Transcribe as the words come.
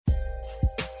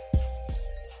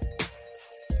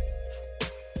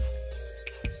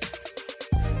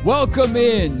Welcome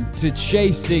in to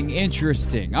Chasing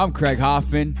Interesting. I'm Craig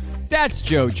Hoffman. That's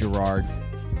Joe Girard.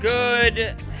 Good,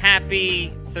 happy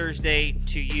Thursday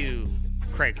to you,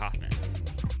 Craig Hoffman.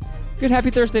 Good, happy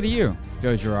Thursday to you,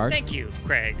 Joe Girard. Thank you,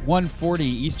 Craig. 1:40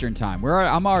 Eastern Time.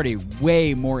 I'm already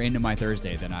way more into my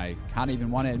Thursday than I kind of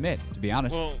even want to admit, to be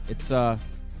honest. Well, it's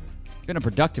been a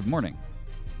productive morning.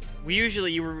 We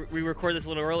record this a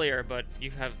little earlier, but you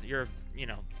got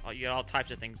all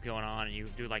types of things going on, and you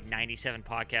do like 97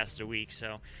 podcasts a week,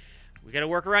 so we got to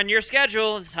work around your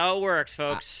schedule. This is how it works,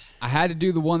 folks. I had to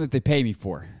do the one that they pay me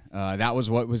for. That was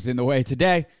what was in the way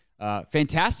today.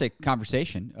 Fantastic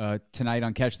conversation tonight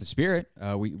on Catch the Spirit.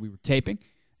 We were taping,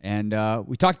 and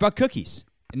we talked about cookies.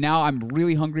 And now I'm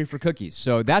really hungry for cookies.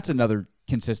 So that's another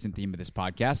consistent theme of this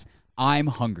podcast. I'm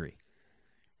hungry.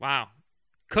 Wow.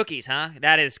 Cookies, huh?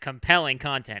 That is compelling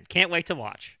content. Can't wait to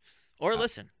watch or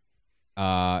listen.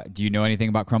 Do you know anything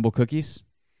about crumble cookies?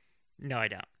 No, I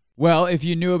don't. Well, if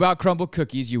you knew about crumble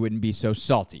cookies, you wouldn't be so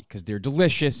salty because they're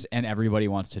delicious and everybody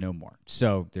wants to know more.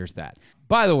 So there's that.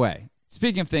 By the way,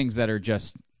 speaking of things that are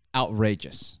just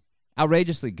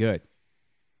outrageously good,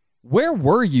 where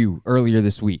were you earlier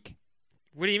this week?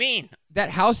 What do you mean?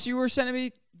 That house you were sending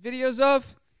me videos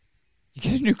of? You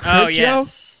get a new crib, Oh,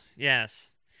 yes. Joe? Yes.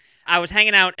 I was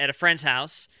hanging out at a friend's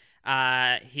house.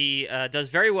 He does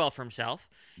very well for himself.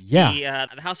 Yeah.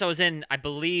 The house I was in, I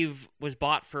believe, was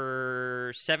bought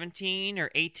for $17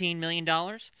 or $18 million.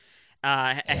 It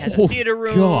has a theater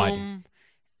room. God.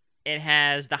 It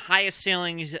has the highest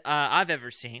ceilings I've ever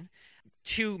seen.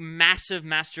 2 massive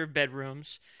master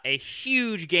bedrooms. A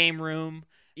huge game room.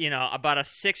 About a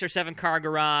 6 or 7 car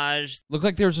garage. Looked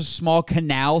like there was a small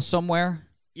canal somewhere.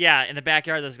 Yeah, in the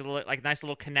backyard, there's a nice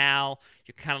little canal.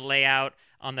 You can kind of lay out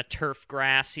on the turf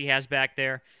grass he has back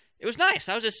there. It was nice.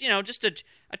 I was just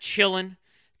a chilling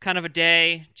kind of a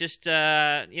day.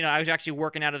 I was actually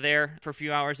working out of there for a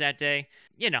few hours that day.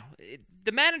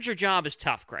 The manager job is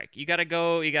tough, Greg. You got to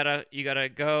go. You gotta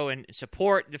go and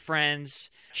support the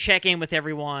friends, check in with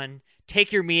everyone,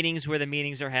 take your meetings where the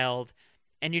meetings are held,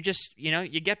 and you just,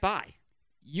 you get by.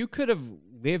 You could have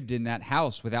lived in that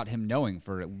house without him knowing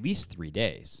for at least 3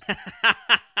 days.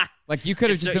 Like, you could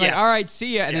have just been like, all right,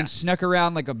 see ya, and then snuck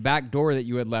around like a back door that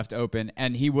you had left open,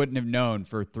 and he wouldn't have known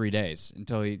for 3 days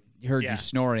until he heard you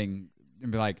snoring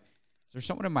and be like, is there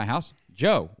someone in my house?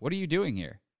 Joe, what are you doing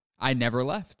here? I never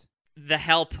left. The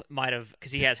help might have,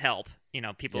 because he has help,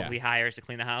 people he hires to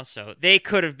clean the house, so they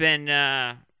could have been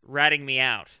ratting me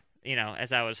out,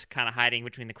 as I was kind of hiding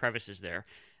between the crevices there.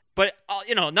 But,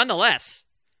 nonetheless,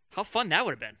 how fun that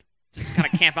would have been. Just kind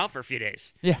of camp out for a few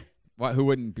days. Yeah. Well, who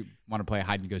wouldn't want to play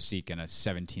hide-and-go-seek in a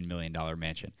 $17 million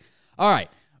mansion? All right,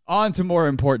 on to more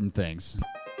important things.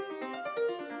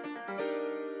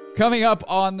 Coming up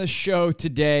on the show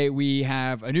today, we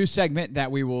have a new segment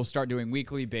that we will start doing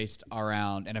weekly based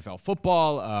around NFL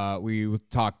football. We will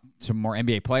talk some more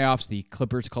NBA playoffs, the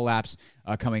Clippers collapse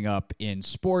coming up in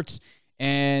sports.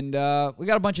 And we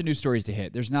got a bunch of news stories to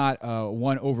hit. There's not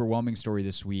one overwhelming story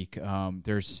this week,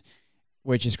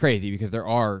 which is crazy because there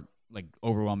are like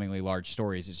overwhelmingly large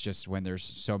stories. It's just when there's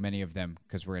so many of them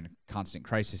because we're in a constant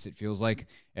crisis, it feels like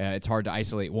it's hard to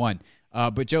isolate one.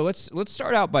 But Joe, let's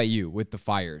start out by you with the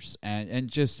fires. And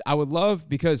just I would love,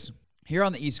 because here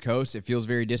on the East Coast, it feels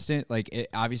very distant. Like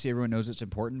obviously everyone knows it's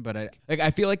important, but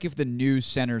I feel like if the news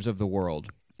centers of the world,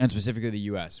 and specifically the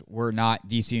U.S., we're not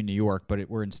D.C. and New York, but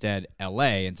we're instead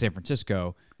L.A. and San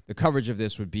Francisco, the coverage of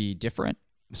this would be different.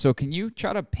 So can you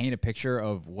try to paint a picture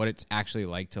of what it's actually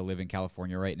like to live in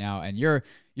California right now? And you're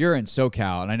in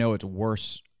SoCal, and I know it's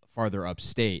worse farther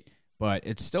upstate, but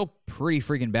it's still pretty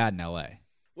freaking bad in L.A.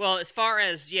 Well, as far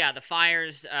as, the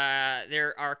fires,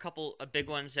 there are a couple of big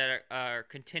ones that are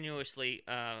continuously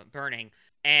burning.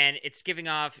 And it's giving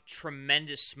off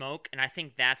tremendous smoke, and I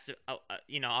think that's,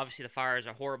 obviously the fires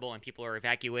are horrible and people are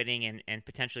evacuating and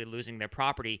potentially losing their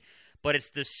property, but it's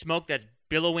the smoke that's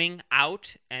billowing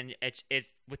out, and it's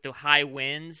with the high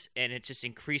winds, and it's just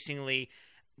increasingly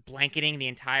blanketing the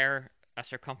entire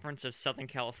circumference of Southern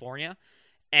California,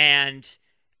 and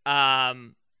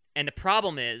the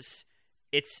problem is,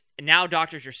 it's now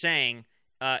doctors are saying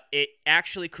it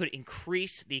actually could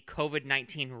increase the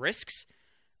COVID-19 risks.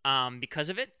 Because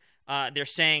of it. They're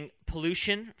saying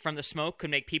pollution from the smoke could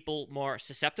make people more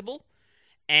susceptible,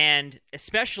 and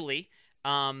especially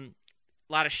a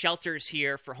lot of shelters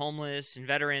here for homeless and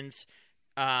veterans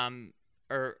are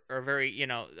very,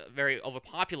 very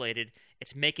overpopulated.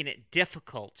 It's making it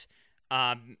difficult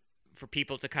for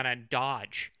people to kind of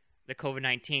dodge the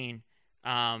COVID-19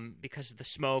 because of the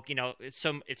smoke. It's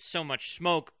so much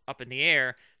smoke up in the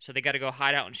air, so they got to go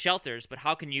hide out in shelters. But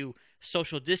how can you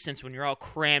social distance when you're all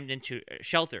crammed into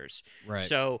shelters? Right.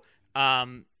 So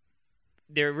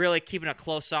they're really keeping a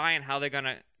close eye on how they're going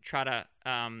to try to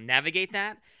navigate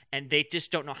that, and they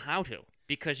just don't know how to,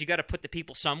 because you got to put the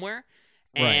people somewhere,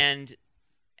 and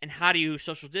how do you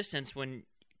social distance when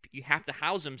you have to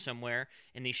house them somewhere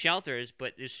in these shelters?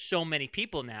 But there's so many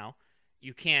people now.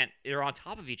 You can't. They're on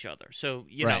top of each other. So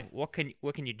know what can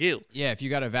you do? Yeah, if you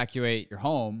got to evacuate your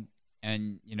home,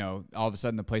 and all of a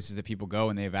sudden the places that people go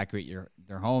and they evacuate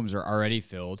their homes are already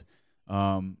filled.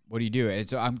 What do you do? And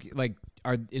so I'm like,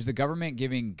 is the government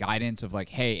giving guidance of like,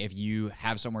 hey, if you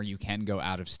have somewhere you can go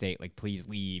out of state, like please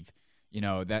leave,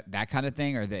 that kind of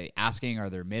thing? Are they asking? Are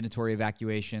there mandatory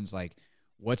evacuations? Like,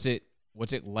 what's it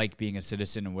like being a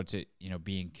citizen, and what's it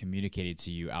being communicated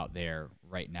to you out there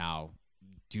right now,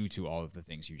 due to all of the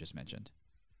things you just mentioned?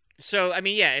 So, I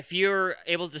mean, yeah, if you're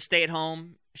able to stay at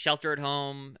home, shelter at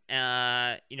home,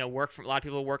 a lot of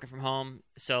people are working from home.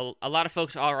 So a lot of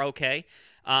folks are okay.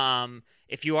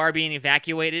 If you are being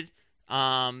evacuated,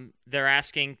 they're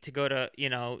asking to go to,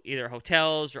 either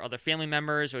hotels or other family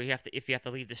members, or if you have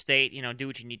to leave the state, do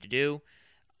what you need to do.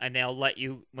 And they'll let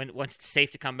you, once it's safe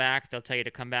to come back, they'll tell you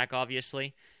to come back,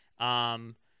 obviously.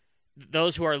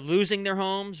 Those who are losing their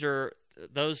homes, or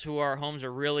those who are homes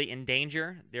are really in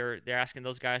danger, they're asking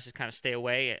those guys to kind of stay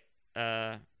away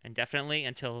indefinitely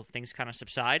until things kind of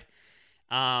subside.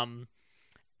 And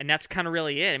that's kind of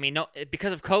really it. I mean,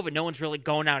 because of COVID, no one's really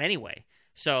going out anyway.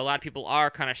 So a lot of people are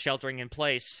kind of sheltering in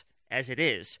place as it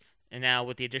is. And now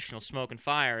with the additional smoke and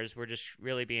fires, we're just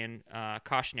really being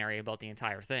cautionary about the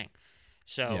entire thing.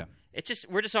 So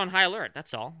we're just on high alert.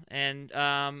 That's all. And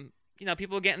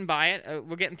people are getting by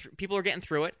it. People are getting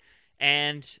through it,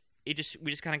 and we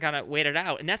just kind of gotta wait it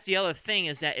out. And that's the other thing,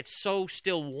 is that it's so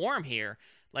still warm here,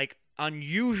 like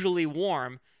unusually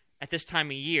warm at this time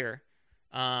of year,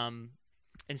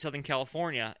 in Southern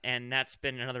California, and that's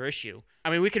been another issue. I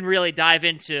mean, we can really dive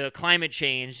into climate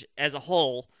change as a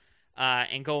whole,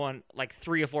 and go on like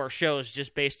 3 or 4 shows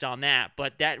just based on that.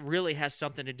 But that really has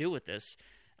something to do with this.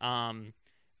 And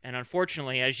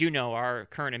unfortunately, as you know, our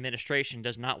current administration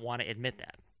does not want to admit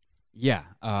that. Yeah.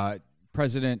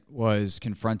 President was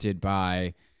confronted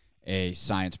by a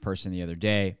science person the other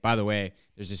day. By the way,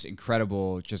 there's this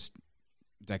incredible just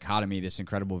dichotomy, this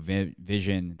incredible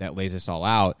vision that lays this all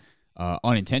out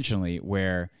unintentionally,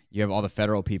 where you have all the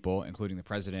federal people, including the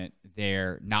president,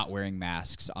 they're not wearing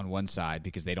masks on one side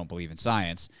because they don't believe in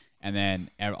science. And then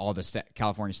all the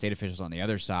California state officials on the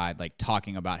other side, like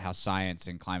talking about how science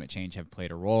and climate change have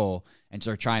played a role. And so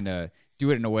they're trying to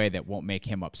do it in a way that won't make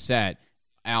him upset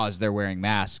as they're wearing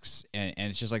masks. And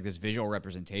it's just like this visual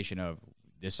representation of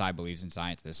this side believes in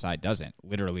science, this side doesn't.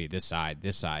 Literally this side.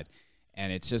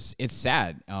 And it's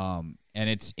sad. And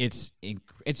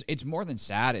it's more than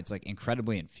sad. It's like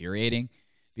incredibly infuriating,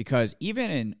 because even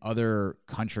in other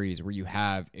countries where you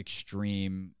have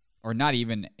extreme, or not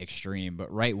even extreme,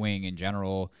 but right-wing in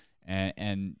general,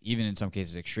 and even in some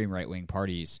cases extreme right-wing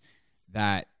parties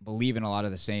that believe in a lot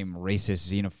of the same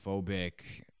racist, xenophobic,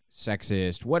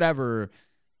 sexist, whatever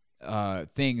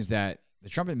things that the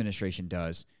Trump administration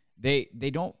does, they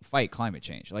don't fight climate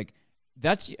change. Like,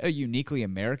 that's a uniquely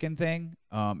American thing,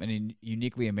 and a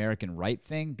uniquely American right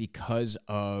thing, because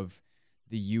of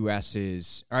the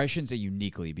U.S.'s, or I shouldn't say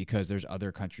uniquely, because there's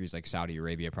other countries like Saudi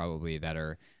Arabia probably that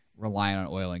are relying on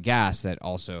oil and gas that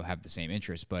also have the same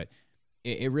interest. But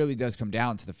it really does come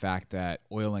down to the fact that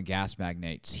oil and gas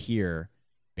magnates here,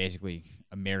 basically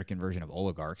American version of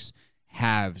oligarchs,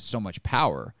 have so much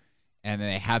power, and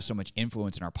they have so much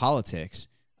influence in our politics,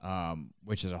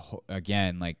 which is,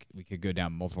 again, like we could go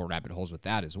down multiple rabbit holes with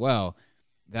that as well,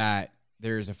 that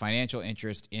there's a financial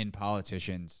interest in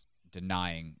politicians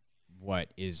denying what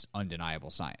is undeniable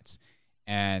science.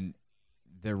 And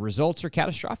the results are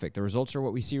catastrophic. The results are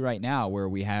what we see right now, where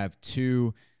we have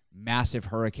 2 massive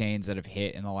hurricanes that have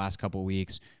hit in the last couple of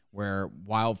weeks, where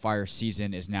wildfire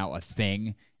season is now a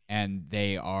thing, and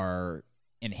they are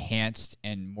enhanced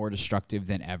and more destructive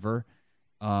than ever.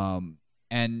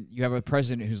 And you have a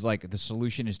president who's like, the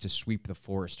solution is to sweep the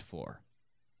forest floor.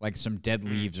 Like, some dead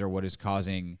leaves are what is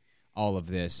causing all of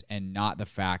this, and not the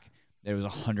fact that it was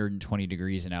 120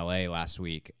 degrees in LA last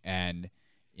week, and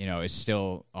it's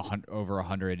still over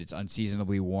 100. It's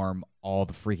unseasonably warm all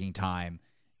the freaking time.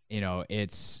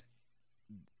 It's,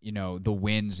 the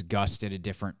winds gust at a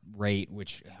different rate,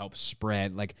 which helps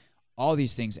spread. Like, all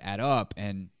these things add up,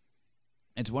 and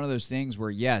it's one of those things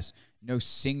where, yes, no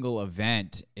single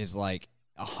event is like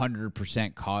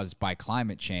 100% caused by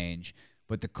climate change,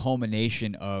 but the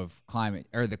culmination of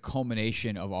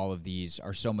all of these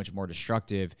are so much more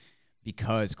destructive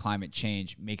because climate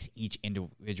change makes each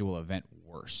individual event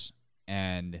worse.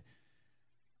 And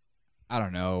I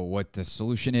don't know what the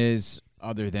solution is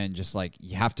other than just like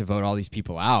you have to vote all these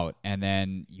people out, and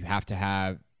then you have to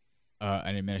have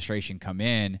an administration come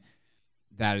in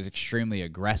that is extremely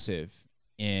aggressive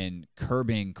in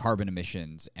curbing carbon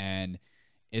emissions and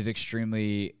is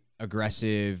extremely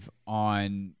aggressive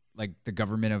on like the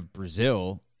government of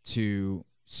Brazil to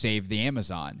save the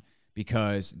Amazon,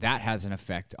 because that has an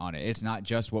effect on it. It's not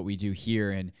just what we do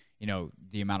here and, you know,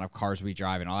 the amount of cars we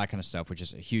drive and all that kind of stuff, which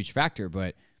is a huge factor,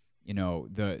 but you know,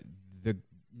 the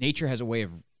nature has a way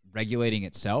of regulating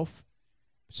itself.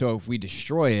 So if we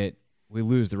destroy it, we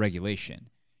lose the regulation.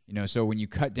 You know, so when you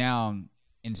cut down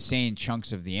insane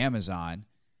chunks of the Amazon,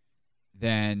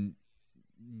 then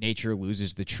nature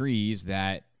loses the trees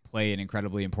that play an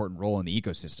incredibly important role in the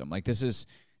ecosystem. Like this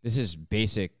is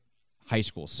basic high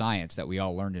school science that we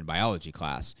all learned in biology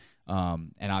class.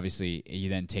 And obviously you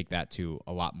then take that to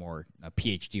a lot more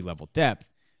PhD level depth,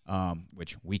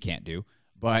 which we can't do.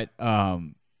 But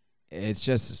it's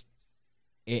just,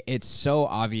 it's so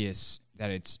obvious that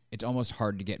it's almost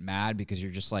hard to get mad because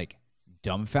you're just like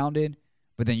dumbfounded.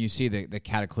 But then you see the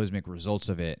cataclysmic results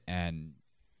of it, and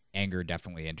anger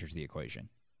definitely enters the equation.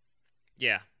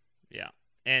 Yeah.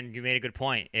 And you made a good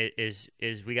point. It is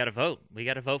we got to vote. We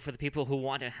got to vote for the people who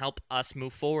want to help us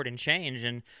move forward and change,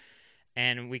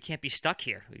 and we can't be stuck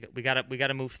here. We got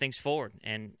to move things forward.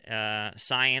 And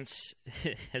science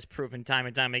has proven time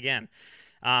and time again,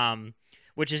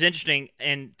 which is interesting.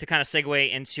 And to kind of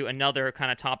segue into another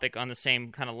kind of topic on the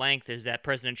same kind of length is that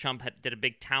President Trump did a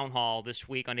big town hall this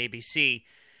week on ABC,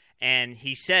 and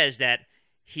he says that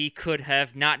he could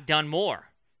have not done more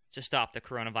to stop the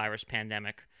coronavirus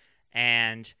pandemic.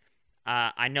 And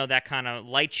I know that kind of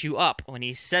lights you up when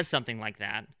he says something like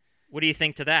that. What do you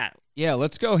think to that? Yeah,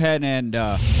 let's go ahead and...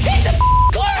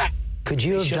 Could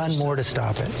you have done more to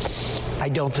stop it? I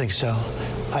don't think so.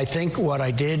 I think what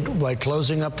I did by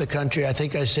closing up the country, I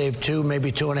think I saved 2,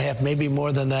 maybe 2.5, maybe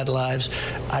more than that lives.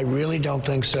 I really don't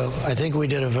think so. I think we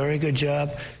did a very good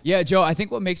job. Yeah, Joe, I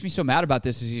think what makes me so mad about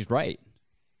this is he's right.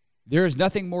 There is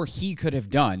nothing more he could have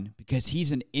done because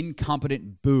he's an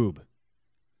incompetent boob.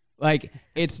 Like,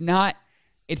 it's not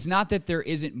that there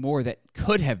isn't more that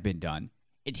could have been done.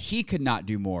 It's he could not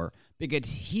do more because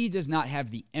he does not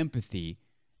have the empathy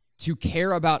to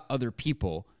care about other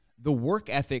people, the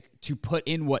work ethic to put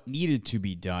in what needed to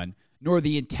be done, nor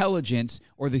the intelligence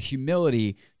or the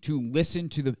humility to listen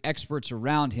to the experts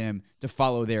around him to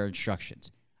follow their instructions.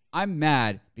 I'm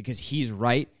mad because he's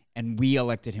right and we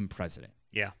elected him president.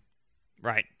 Yeah,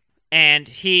 right. And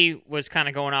he was kind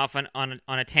of going off on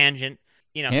a tangent.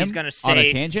 You know, he's going to say... On a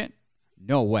tangent?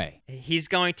 No way. He's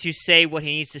going to say what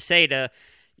he needs to say to,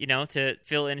 you know, to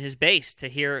fill in his base,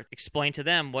 to explain to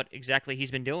them what exactly he's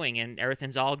been doing, and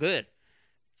everything's all good.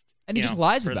 And he just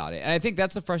lies about it. And I think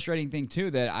that's the frustrating thing,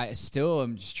 too, that I still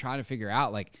am just trying to figure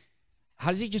out, like,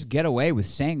 how does he just get away with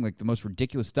saying, like, the most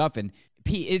ridiculous stuff? And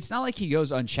it's not like he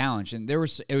goes unchallenged. And it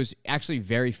was actually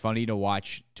very funny to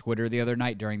watch Twitter the other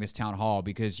night during this town hall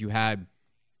because you had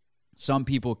some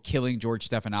people killing George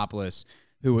Stephanopoulos,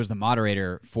 who was the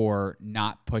moderator, for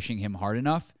not pushing him hard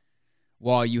enough,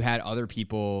 while you had other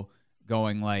people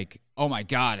going like, oh my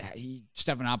God,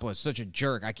 Stephanopoulos is such a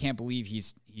jerk. I can't believe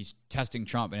he's testing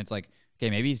Trump. And it's like,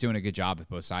 okay, maybe he's doing a good job if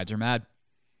both sides are mad.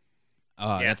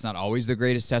 That's not always the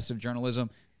greatest test of journalism,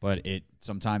 but it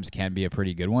sometimes can be a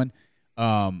pretty good one.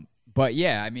 But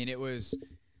yeah, I mean,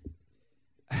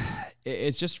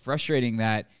 it's just frustrating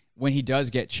that when he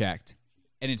does get checked,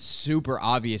 and it's super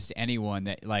obvious to anyone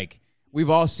that, like, we've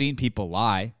all seen people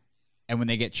lie, and when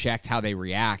they get checked, how they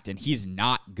react. And he's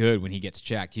not good when he gets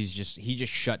checked. He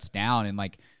just shuts down and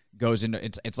like goes into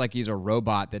it's like he's a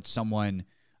robot that someone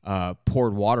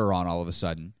poured water on all of a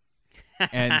sudden.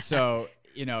 And so,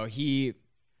 you know,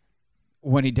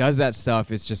 when he does that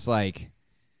stuff, it's just like,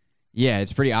 yeah,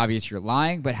 it's pretty obvious you're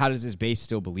lying, but how does his base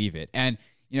still believe it? And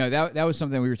you know, that was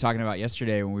something we were talking about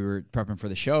yesterday when we were prepping for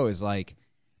the show, is like,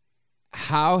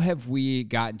 how have we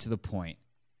gotten to the point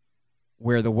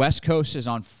where the West Coast is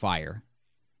on fire,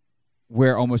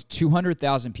 where almost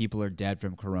 200,000 people are dead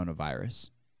from coronavirus,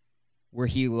 where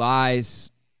he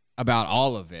lies about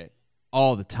all of it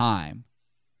all the time,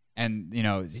 and, you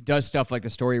know, he does stuff like the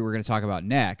story we're going to talk about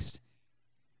next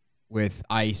with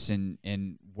ICE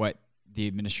and what the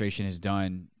administration has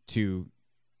done to,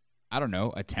 I don't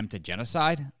know, attempt a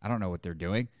genocide? I don't know what they're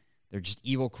doing. They're just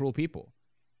evil, cruel people.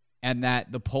 And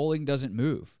that the polling doesn't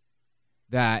move.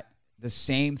 That the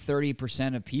same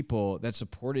 30% of people that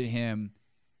supported him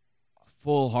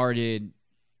full-hearted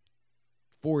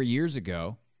 4 years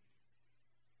ago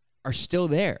are still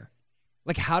there.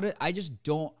 Like, I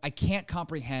can't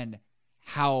comprehend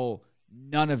how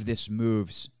none of this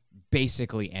moves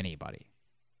basically anybody.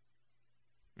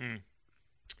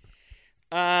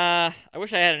 I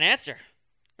wish I had an answer.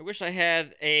 I wish I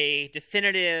had a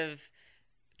definitive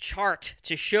chart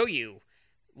to show you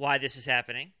why this is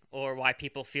happening or why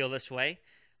people feel this way,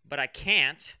 but I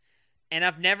can't. And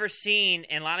I've never seen,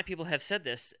 and a lot of people have said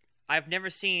this, I've never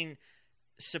seen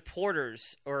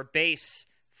supporters or a base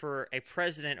for a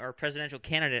president or a presidential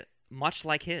candidate much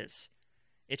like his.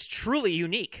 It's truly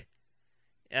unique.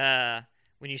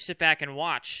 When you sit back and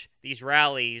watch these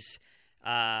rallies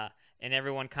and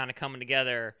everyone kind of coming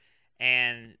together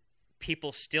and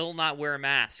people still not wear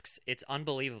masks, it's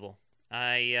unbelievable.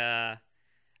 I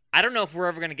don't know if we're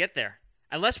ever going to get there.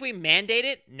 Unless we mandate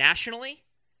it nationally,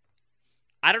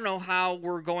 I don't know how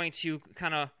we're going to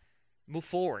kind of move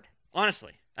forward,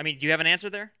 honestly. I mean, do you have an answer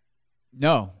there?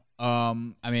 No. I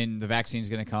mean, the vaccine's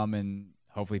going to come and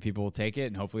hopefully people will take it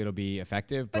and hopefully it'll be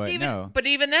effective, but no. But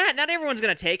even that, not everyone's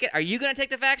going to take it. Are you going to take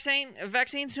the vaccine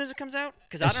as soon as it comes out?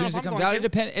 Because I don't know if I'm going to. As soon as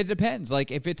it comes out, it depends.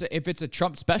 Like, if it's a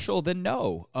Trump special, then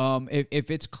no.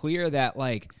 If it's clear that,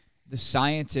 like, the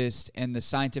scientists and the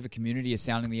scientific community is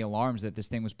sounding the alarms that this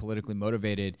thing was politically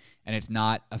motivated and it's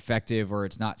not effective or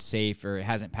it's not safe or it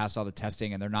hasn't passed all the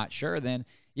testing and they're not sure, then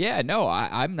yeah, no,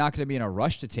 I'm not going to be in a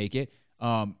rush to take it.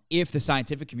 If the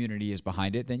scientific community is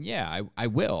behind it, then yeah, I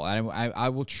will. I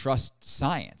will trust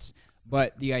science.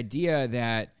 But the idea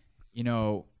that,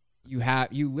 you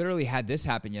literally had this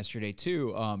happen yesterday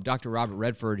too. Dr. Robert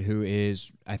Redford, who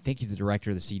is, I think he's the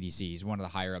director of the CDC. He's one of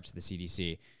the higher ups of the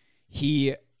CDC.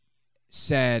 He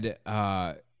said,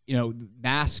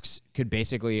 masks could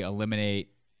basically eliminate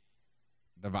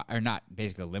not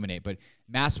basically eliminate, but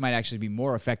masks might actually be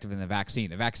more effective than the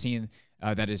vaccine. The vaccine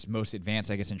that is most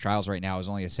advanced, I guess, in trials right now is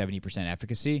only a 70%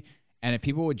 efficacy. And if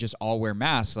people would just all wear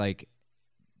masks, like,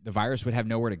 the virus would have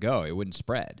nowhere to go. It wouldn't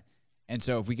spread. And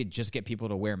so if we could just get people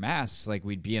to wear masks, like,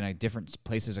 we'd be in a different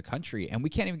place as a country. And we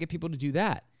can't even get people to do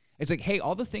that. It's like, hey,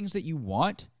 all the things that you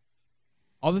want,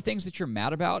 all the things that you're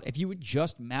mad about, if you would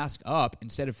just mask up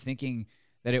instead of thinking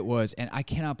that it was, and I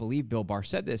cannot believe Bill Barr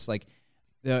said this, like,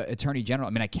 the Attorney General,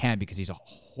 I mean, I can because he's a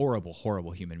horrible,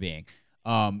 horrible human being.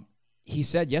 He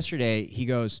said yesterday, he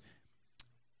goes,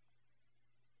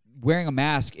 wearing a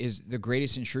mask is the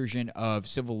greatest intrusion of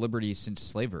civil liberties since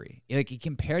slavery. Like, he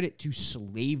compared it to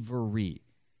slavery.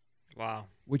 Wow.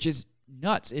 Which is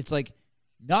nuts. It's like,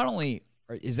 not only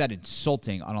is that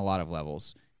insulting on a lot of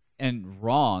levels and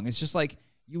wrong, it's just like,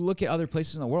 you look at other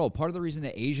places in the world. Part of the reason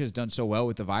that Asia has done so well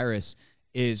with the virus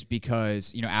is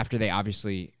because, after they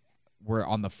obviously were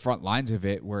on the front lines of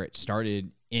it, where it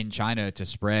started in China to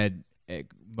spread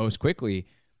most quickly,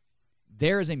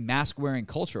 there is a mask-wearing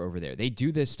culture over there. They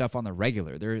do this stuff on the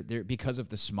regular. They're because of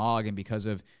the smog and because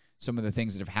of some of the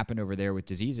things that have happened over there with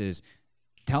diseases,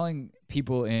 telling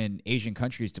people in Asian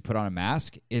countries to put on a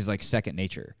mask is like second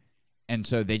nature. And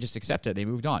so they just accept it. They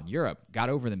moved on. Europe got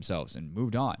over themselves and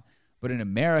moved on. But in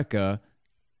America,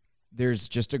 there's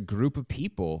just a group of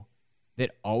people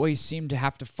that always seem to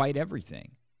have to fight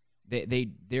everything.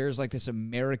 There's like this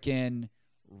American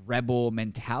rebel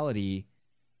mentality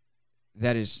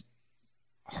that is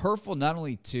hurtful not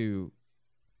only to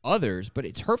others, but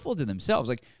it's hurtful to themselves.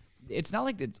 Like, it's not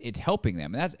like it's helping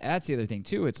them. And that's the other thing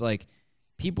too. It's like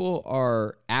people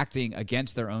are acting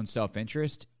against their own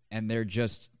self-interest and they're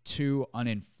just too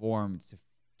uninformed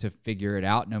to figure it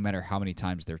out, no matter how many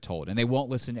times they're told. And they won't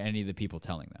listen to any of the people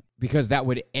telling them because that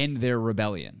would end their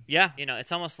rebellion. Yeah,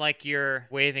 it's almost like you're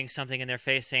waving something in their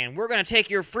face saying, we're going to take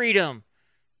your freedom.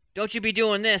 Don't you be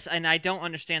doing this. And I don't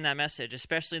understand that message,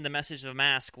 especially in the message of a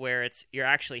mask where you're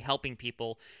actually helping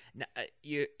people.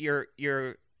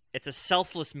 It's a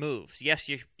selfless move. Yes,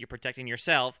 you're protecting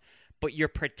yourself, but you're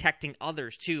protecting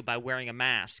others too by wearing a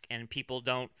mask. And people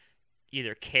don't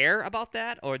either care about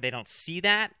that or they don't see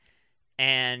that.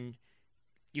 And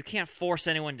you can't force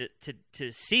anyone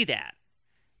to see that.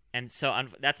 And so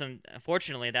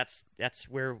unfortunately, that's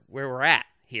where we're at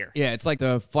here. Yeah, it's like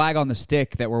the flag on the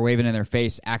stick that we're waving in their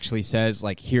face actually says,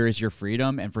 like, here is your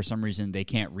freedom. And for some reason, they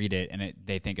can't read it, and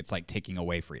they think it's like taking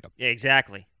away freedom. Yeah,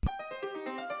 exactly.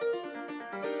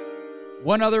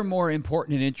 One other more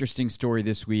important and interesting story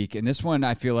this week, and this one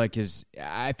I feel like this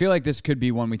could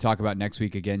be one we talk about next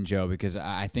week again, Joe, because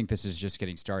I think this is just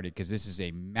getting started because this is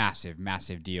a massive,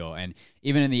 massive deal. And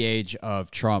even in the age of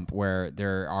Trump, where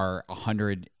there are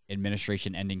 100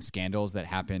 administration-ending scandals that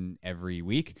happen every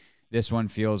week, this one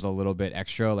feels a little bit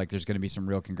extra, like there's going to be some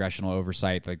real congressional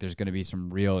oversight, like there's going to be some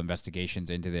real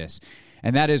investigations into this.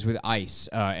 And that is with ICE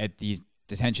at these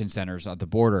detention centers at the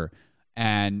border.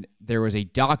 and there was a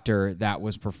doctor that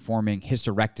was performing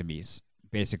hysterectomies,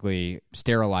 basically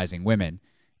sterilizing women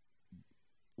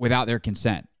without their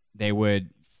consent. They would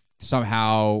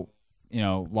somehow,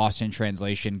 lost in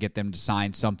translation, get them to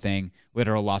sign something,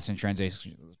 literal lost in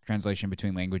translation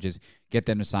between languages, get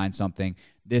them to sign something.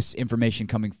 This information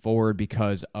coming forward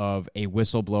because of a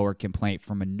whistleblower complaint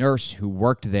from a nurse who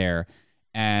worked there.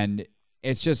 And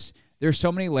it's just, there's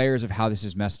so many layers of how this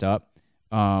is messed up.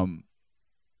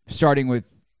 Starting with,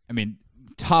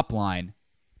 top line,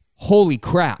 holy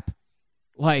crap.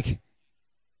 Like,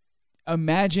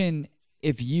 imagine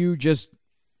if you just,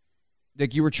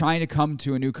 like, you were trying to come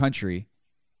to a new country,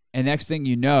 and next thing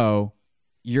you know,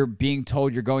 you're being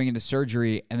told you're going into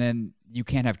surgery, and then you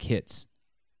can't have kids.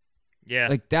 Yeah.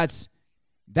 Like, that's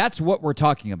what we're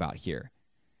talking about here.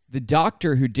 The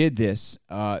doctor who did this,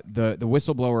 the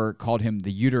whistleblower called him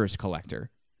the uterus collector.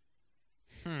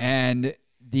 And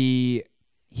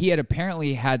he had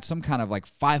apparently had some kind of like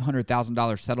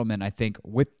 $500,000 settlement, I think,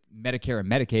 with Medicare and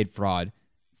Medicaid fraud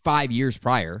 5 years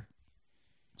prior.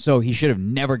 So he should have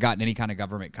never gotten any kind of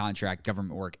government contract,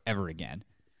 government work ever again.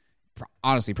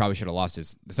 Honestly, probably should have lost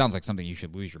his. It sounds like something you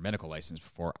should lose your medical license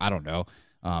before. I don't know.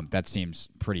 That seems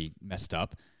pretty messed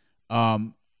up.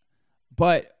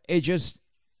 But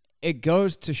it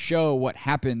goes to show what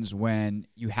happens when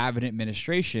you have an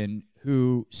administration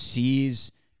who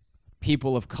sees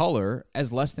people of color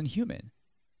as less than human.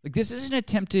 Like, this is an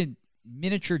attempted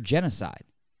miniature genocide.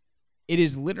 It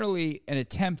is literally an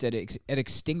attempt at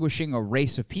extinguishing a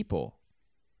race of people.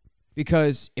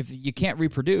 Because if you can't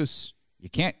reproduce, you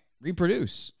can't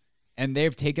reproduce. And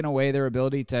they've taken away their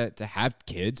ability to have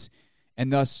kids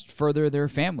and thus further their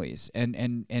families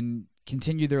and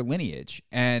continue their lineage.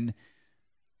 And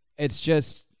it's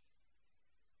just,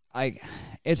 like,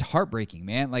 it's heartbreaking,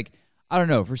 man. Like, I don't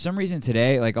know. For some reason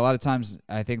today, like, a lot of times,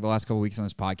 I think the last couple of weeks on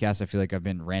this podcast, I feel like I've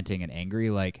been ranting and angry.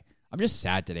 Like, I'm just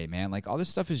sad today, man. Like, all this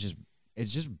stuff is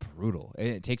it's just brutal.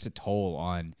 It takes a toll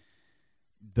on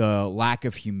the lack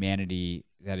of humanity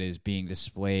that is being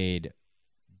displayed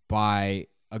by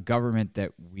a government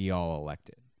that we all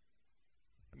elected.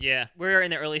 Yeah, we're in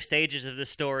the early stages of this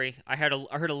story. I heard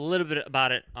a little bit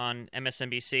about it on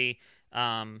MSNBC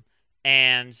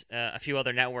and a few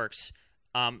other networks.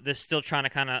 They're still trying to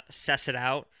kind of suss it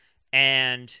out.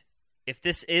 And if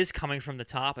this is coming from the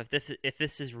top, if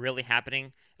this is really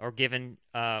happening or given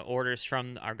orders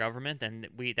from our government, then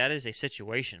that is a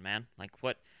situation, man. Like,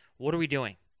 what are we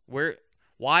doing?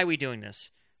 Why are we doing this?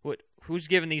 Who's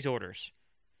giving these orders?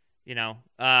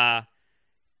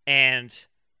 And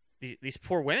these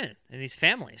poor women and these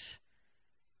families.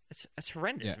 It's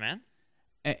horrendous, man.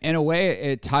 In a way,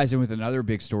 it ties in with another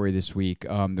big story this week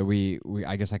that we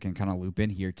I guess I can kind of loop in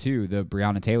here too, the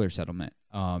Breonna Taylor settlement.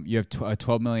 You have a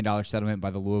 $12 million settlement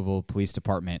by the Louisville Police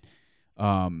Department.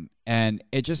 And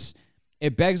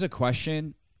it begs a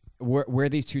question where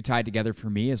these two tied together for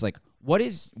me is like, what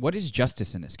is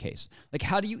justice in this case? Like,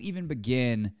 how do you even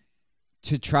begin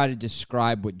to try to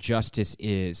describe what justice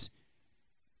is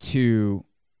to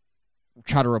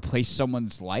try to replace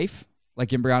someone's life?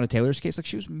 Like in Breonna Taylor's case, like,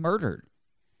 she was murdered.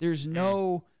 There's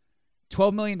no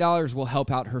 $12 million will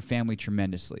help out her family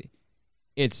tremendously.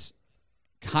 It's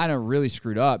kind of really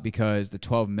screwed up because the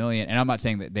 $12 million, and I'm not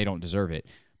saying that they don't deserve it,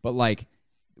 but like,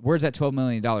 where's that $12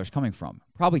 million coming from?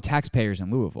 Probably taxpayers in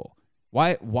Louisville.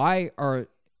 Why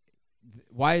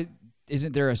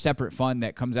isn't there a separate fund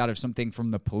that comes out of something from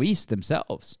the police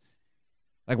themselves?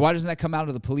 Like, why doesn't that come out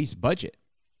of the police budget?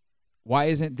 Why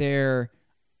isn't there,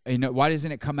 why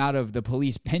doesn't it come out of the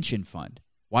police pension fund?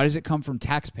 Why does it come from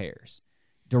taxpayers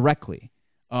directly?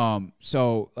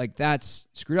 So, like, that's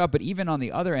screwed up. But even on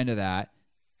the other end of that,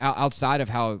 outside of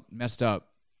how messed up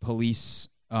police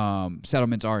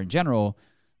settlements are in general,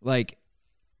 like,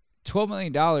 $12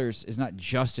 million is not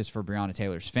justice for Breonna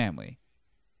Taylor's family.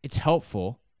 It's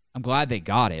helpful. I'm glad they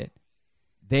got it.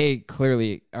 They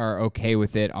clearly are okay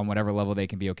with it on whatever level they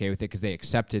can be okay with it because they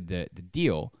accepted the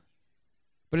deal.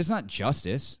 But it's not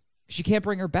justice. You can't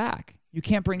bring her back. You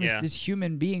can't bring this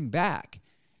human being back.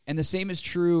 And the same is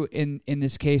true in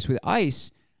this case with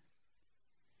ICE.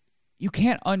 You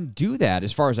can't undo that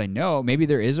as far as I know. Maybe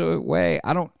there is a way.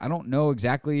 I don't know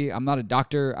exactly. I'm not a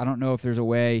doctor. I don't know if there's a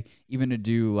way even to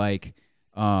do like,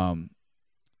 if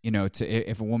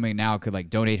a woman now could like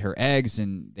donate her eggs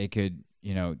and they could,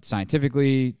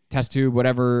 scientifically test tube,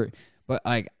 whatever. But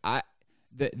like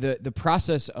the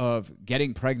process of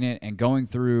getting pregnant and going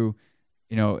through,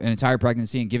 an entire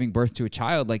pregnancy and giving birth to a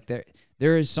child, like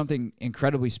there is something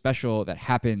incredibly special that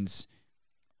happens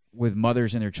with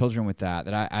mothers and their children with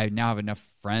that I now have enough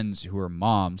friends who are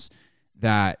moms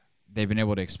that they've been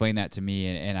able to explain that to me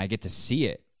and I get to see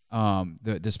it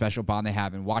the special bond they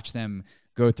have, and watch them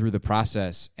go through the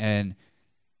process. And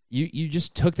you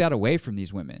just took that away from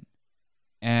these women.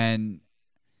 And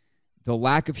the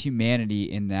lack of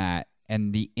humanity in that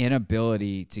and the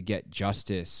inability to get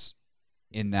justice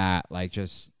in that, like, it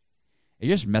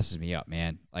just messes me up,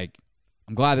 man. Like,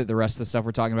 I'm glad that the rest of the stuff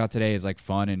we're talking about today is like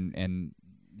fun and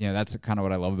you know, that's kind of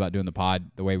what I love about doing the pod.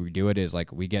 The way we do it is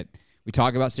like we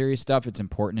talk about serious stuff. It's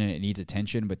important and it needs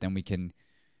attention, but then we can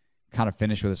kind of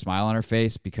finish with a smile on our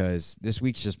face, because this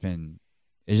week's just been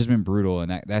brutal.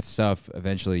 And that stuff,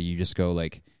 eventually you just go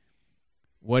like,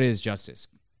 what is justice?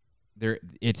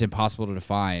 It's impossible to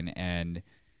define, and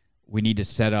we need to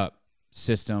set up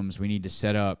systems. We need to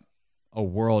set up a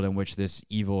world in which this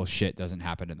evil shit doesn't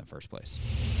happen in the first place.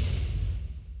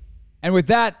 And with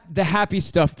that, the happy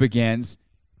stuff begins.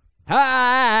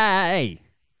 Hey,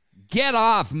 get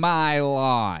off my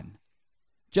lawn.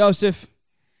 Joseph,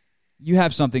 you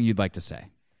have something you'd like to say.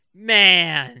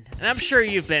 Man, and I'm sure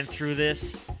you've been through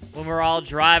this when we're all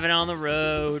driving on the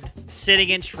road, sitting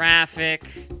in traffic,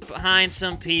 behind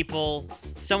some people.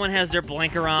 Someone has their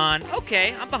blinker on.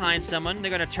 Okay, I'm behind someone.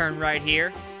 They're going to turn right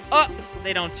here. Oh,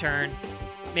 they don't turn.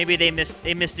 Maybe they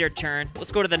missed their turn.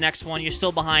 Let's go to the next one. You're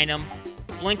still behind them.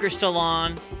 Blinker's still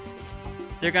on.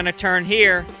 They're going to turn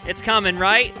here. It's coming,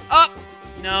 right? Oh,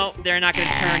 no, they're not going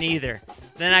to turn either.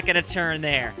 They're not going to turn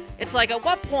there. It's like, at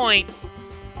what point,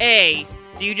 A,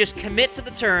 do you just commit to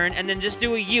the turn and then just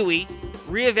do a UE,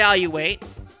 reevaluate,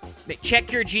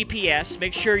 check your GPS,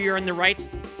 make sure you're in the right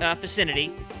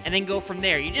vicinity, and then go from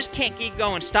there? You just can't keep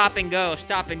going stop and go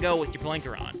with your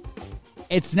blinker on.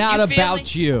 It's not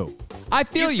about you. I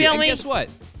feel you. And guess what?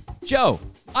 Joe,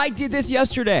 I did this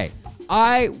yesterday.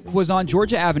 I was on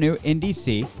Georgia Avenue in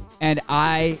D.C., and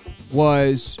I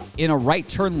was in a right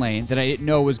turn lane that I didn't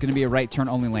know was going to be a right turn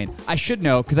only lane. I should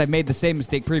know, because I've made the same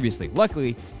mistake previously.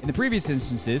 Luckily, in the previous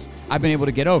instances, I've been able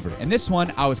to get over. In this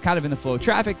one, I was kind of in the flow of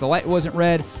traffic. The light wasn't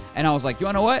red, and I was like, you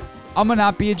want to know what? I'm going to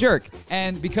not be a jerk.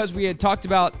 And because we had talked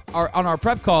about on our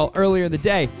prep call earlier in the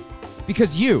day,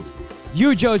 because you,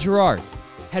 Joe Girard,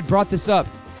 had brought this up,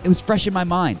 it was fresh in my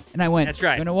mind. And I went, that's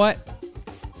right. You know what?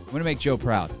 I'm going to make Joe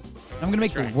proud. I'm going to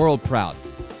make the world proud.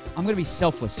 I'm going to be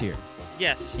selfless here.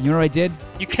 Yes. And you know what I did?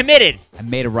 You committed. I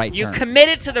made a right turn. You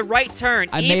committed to the right turn.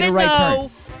 I made a right turn.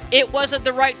 Even though it wasn't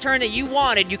the right turn that you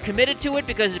wanted, you committed to it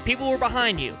because people were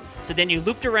behind you. So then you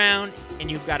looped around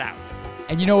and you got out.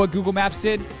 And you know what Google Maps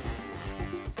did?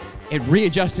 It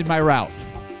readjusted my route.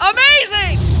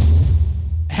 Amazing!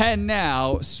 And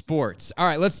now, sports. All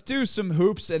right, let's do some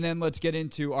hoops, and then let's get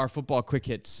into our football quick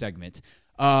hits segment.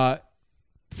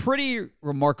 Pretty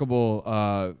remarkable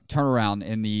turnaround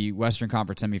in the Western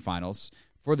Conference semifinals.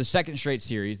 For the second straight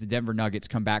series, the Denver Nuggets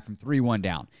come back from 3-1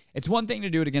 down. It's one thing to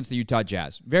do it against the Utah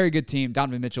Jazz. Very good team.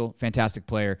 Donovan Mitchell, fantastic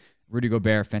player. Rudy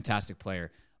Gobert, fantastic player.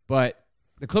 But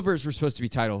the Clippers were supposed to be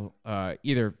title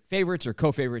either favorites or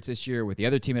co-favorites this year with the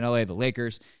other team in LA, the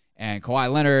Lakers, and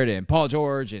Kawhi Leonard and Paul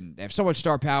George, and they have so much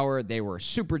star power. They were a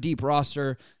super deep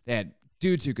roster. They had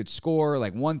dudes who could score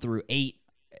like 1 through 8.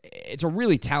 It's a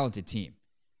really talented team.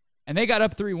 And they got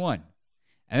up 3-1.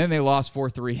 And then they lost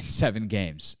 4-3 in 7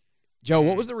 games. Joe,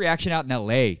 what was the reaction out in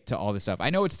L.A. to all this stuff? I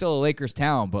know it's still a Lakers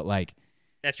town, but like...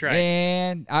 That's right.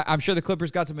 Man, I'm sure the Clippers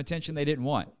got some attention they didn't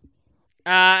want.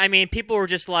 I mean, people were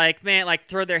just like, man, like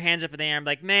throw their hands up in the air. I'm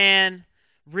like, man,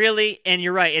 really? And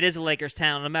you're right. It is a Lakers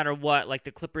town no matter what. Like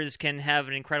the Clippers can have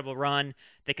an incredible run.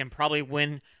 They can probably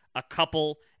win a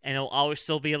couple, and it'll always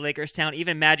still be a Lakers town.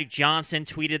 Even Magic Johnson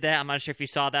tweeted that. I'm not sure if you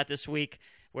saw that this week,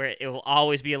 where it will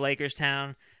always be a Lakers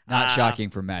town. Not shocking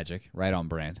for Magic. Right on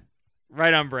brand.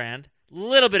 Right on brand.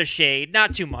 Little bit of shade,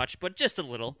 not too much, but just a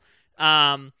little.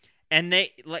 And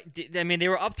they they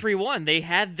were up 3-1. They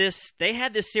had this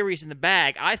series in the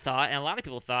bag, I thought, and a lot of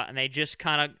people thought, and they just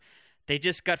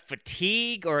got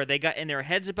fatigue, or they got in their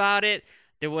heads about it.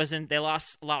 They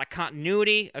lost a lot of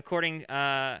continuity, according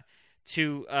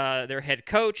to their head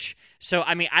coach. So,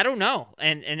 I mean, I don't know.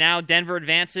 And now Denver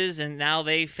advances, and now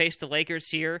they face the Lakers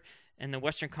here in the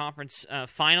Western Conference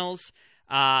Finals.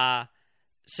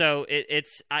 So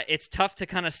it's tough to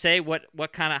kind of say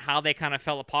how they kind of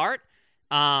fell apart.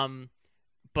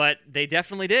 But they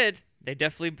definitely did. They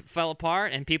definitely fell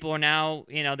apart, and people are now,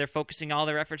 they're focusing all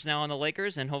their efforts now on the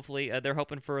Lakers, and hopefully they're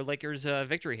hoping for a Lakers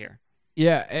victory here.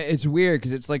 Yeah, it's weird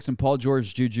because it's like some Paul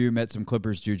George juju met some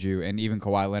Clippers juju, and even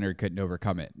Kawhi Leonard couldn't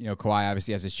overcome it. Kawhi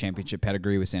obviously has his championship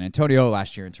pedigree with San Antonio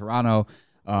last year in Toronto.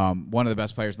 One of the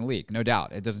best players in the league, no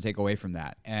doubt. It doesn't take away from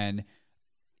that. And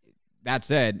that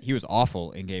said, he was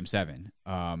awful in Game 7.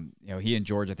 He and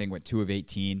George, I think, went 2 of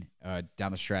 18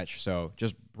 down the stretch. So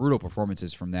just brutal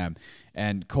performances from them.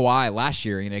 And Kawhi last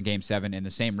year in a Game 7 in the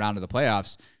same round of the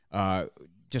playoffs,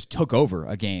 just took over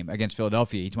a game against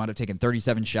Philadelphia. He wound up taking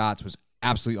 37 shots, was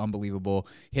absolutely unbelievable.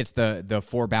 Hits the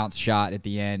 4-bounce shot at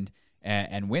the end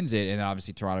and wins it. And then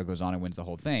obviously Toronto goes on and wins the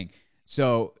whole thing.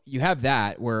 So you have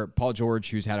that where Paul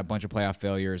George, who's had a bunch of playoff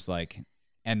failures,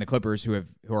 and the Clippers who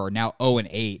are now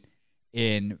 0-8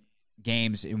 in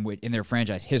games in their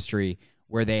franchise history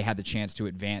where they had the chance to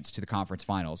advance to the conference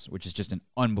finals, which is just an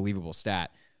unbelievable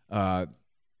stat.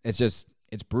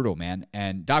 It's brutal, man.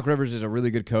 And Doc Rivers is a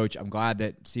really good coach. I'm glad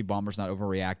that Steve Ballmer's not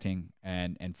overreacting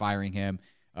and firing him.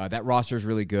 That roster is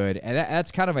really good. And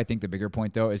that's kind of, I think, the bigger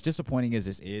point, though. As disappointing as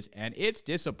this is, and it's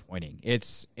disappointing.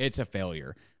 It's a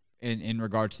failure in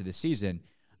regards to the season.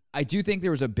 I do think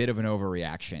there was a bit of an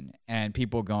overreaction and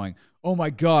people going, oh, my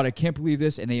God, I can't believe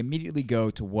this. And they immediately go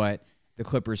to what the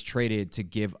Clippers traded to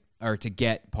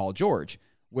get Paul George,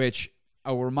 which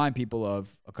I will remind people of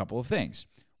a couple of things.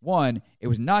 One, it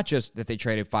was not just that they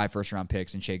traded 5 first-round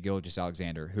picks and Shai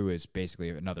Gilgeous-Alexander, who is basically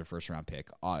another first-round pick,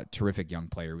 a terrific young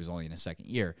player who's only in his second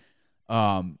year.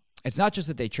 It's not just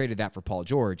that they traded that for Paul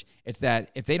George. It's that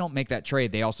if they don't make that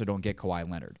trade, they also don't get Kawhi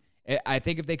Leonard. I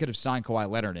think if they could have signed Kawhi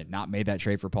Leonard and not made that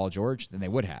trade for Paul George, then they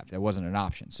would have. That wasn't an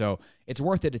option. So it's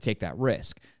worth it to take that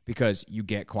risk because you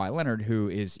get Kawhi Leonard, who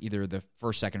is either the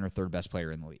first, second, or third best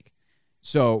player in the league.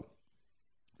 So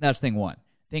that's thing one.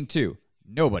 Thing two,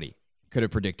 nobody could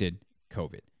have predicted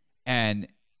COVID. And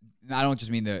I don't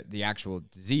just mean the actual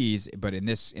disease, but in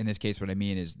this case, what I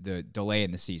mean is the delay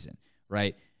in the season,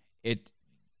 right?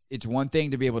 It's one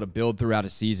thing to be able to build throughout a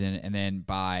season, and then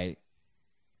by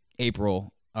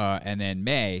April and then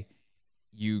May,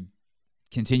 you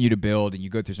continue to build and you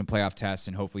go through some playoff tests,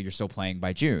 and hopefully you're still playing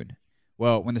by June.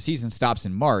 Well, when the season stops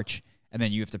in March, and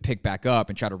then you have to pick back up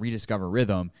and try to rediscover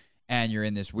rhythm, and you're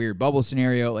in this weird bubble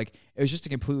scenario, it was just a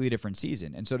completely different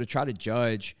season. And so to try to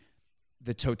judge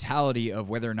the totality of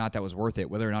whether or not that was worth it,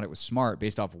 whether or not it was smart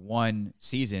based off one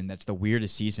season that's the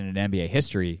weirdest season in NBA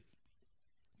history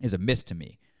is a miss to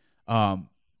me.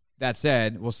 That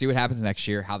said, we'll see what happens next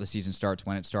year, how the season starts,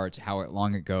 when it starts, how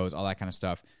long it goes, all that kind of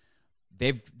stuff.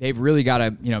 They've really got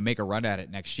to make a run at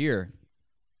it next year,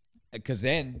 because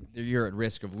then you're at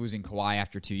risk of losing Kawhi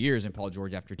after 2 years and Paul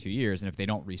George after 2 years. And if they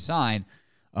don't re-sign,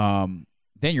 then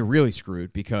you're really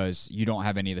screwed because you don't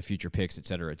have any of the future picks, et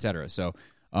cetera, et cetera. So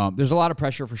there's a lot of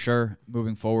pressure for sure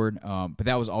moving forward, but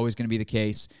that was always going to be the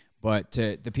case. But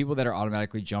to the people that are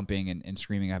automatically jumping and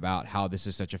screaming about how this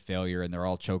is such a failure and they're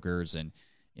all chokers and,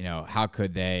 how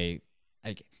could they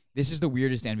 – this is the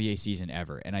weirdest NBA season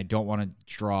ever, and I don't want to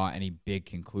draw any big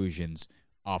conclusions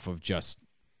off of just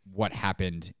what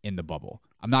happened in the bubble.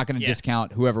 I'm not going to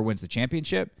discount whoever wins the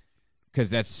championship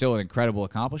because that's still an incredible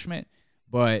accomplishment,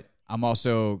 but I'm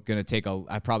also going to take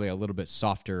probably a little bit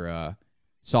softer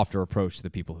approach to the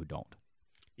people who don't.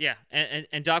 Yeah,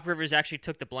 and Doc Rivers actually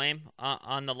took the blame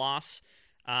on the loss.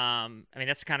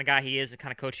 That's the kind of guy he is, the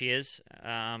kind of coach he is.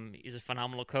 He's a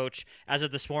phenomenal coach. As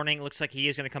of this morning, it looks like he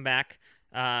is going to come back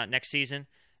next season,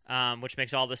 which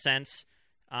makes all the sense.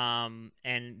 And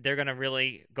they're going to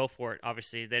really go for it.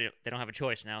 Obviously, they don't have a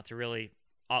choice now to really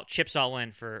chips all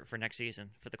in for next season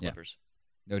for the Clippers.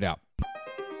 Yeah, no doubt.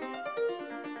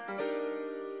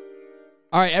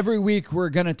 All right, every week we're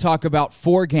going to talk about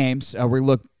 4 games. We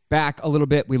look back a little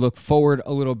bit. We look forward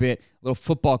a little bit. Little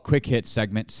football quick hit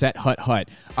segment, Set Hut Hut.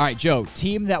 All right, Joe,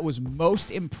 team that was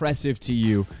most impressive to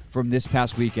you from this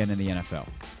past weekend in the NFL?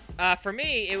 For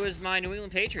me, it was my New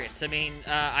England Patriots.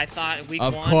 I thought week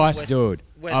one. Of course, dude.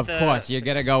 Of course. You're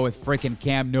going to go with freaking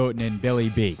Cam Newton and Billy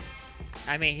B.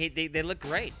 They look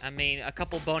great. A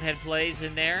couple bonehead plays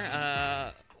in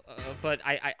there. But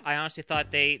I honestly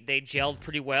thought they gelled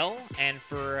pretty well, and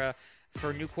for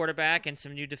a new quarterback and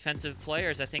some new defensive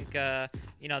players, I think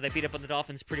they beat up on the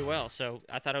Dolphins pretty well. So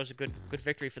I thought it was a good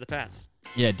victory for the Pats.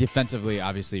 Yeah, defensively,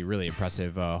 obviously, really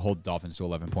impressive. Hold Dolphins to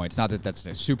 11 points. Not that that's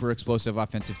a super explosive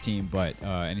offensive team, but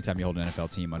anytime you hold an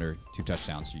NFL team under 2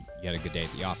 touchdowns, you had a good day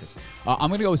at the office. I'm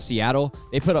going to go with Seattle.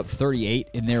 They put up 38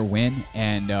 in their win,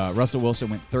 and Russell Wilson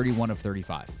went 31 of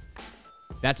 35.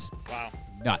 That's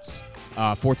nuts.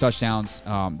 4 touchdowns.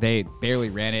 They barely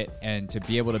ran it, and to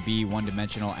be able to be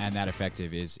one-dimensional and that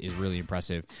effective is really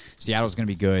impressive. Seattle's going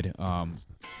to be good.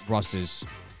 Russ is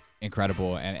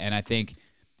incredible, and I think,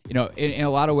 in a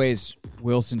lot of ways,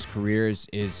 Wilson's career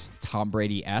is Tom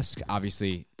Brady-esque.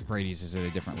 Obviously, Brady's is at a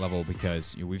different level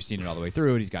because we've seen it all the way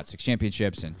through, and he's got 6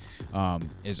 championships and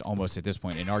is almost, at this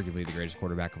point, inarguably the greatest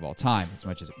quarterback of all time, as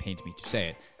much as it pains me to say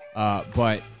it.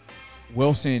 But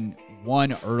Wilson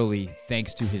won early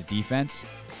thanks to his defense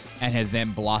and has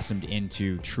then blossomed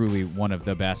into truly one of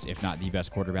the best, if not the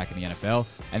best quarterback in the NFL.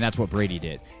 And that's what Brady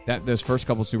did. Those first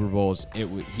couple Super Bowls,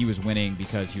 he was winning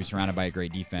because he was surrounded by a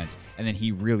great defense. And then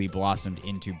he really blossomed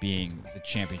into being the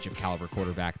championship caliber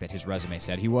quarterback that his resume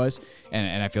said he was.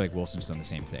 And I feel like Wilson's done the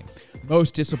same thing.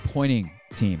 Most disappointing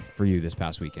team for you this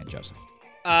past weekend, Joseph?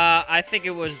 I think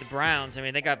it was the Browns. I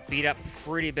mean, they got beat up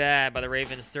pretty bad by the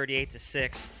Ravens,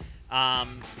 38-6. I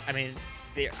mean,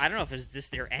 I don't know if it's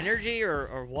just their energy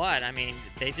or what. I mean,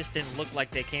 they just didn't look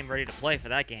like they came ready to play for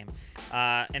that game.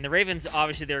 And the Ravens,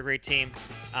 obviously, they're a great team.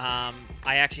 I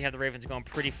actually have the Ravens going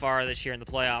pretty far this year in the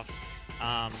playoffs.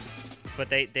 But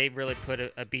they really put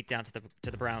a beat down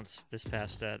to the Browns this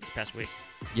past week.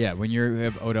 Yeah, when you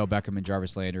have Odell Beckham and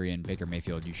Jarvis Landry and Baker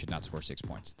Mayfield, you should not score 6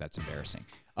 points. That's embarrassing.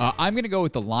 I'm going to go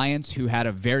with the Lions, who had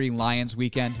a very Lions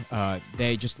weekend.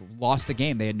 They just lost a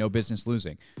game they had no business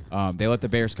losing. They let the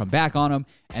Bears come back on them,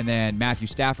 and then Matthew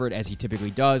Stafford, as he typically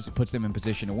does, puts them in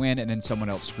position to win, and then someone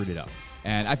else screwed it up.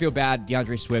 And I feel bad.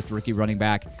 DeAndre Swift, rookie running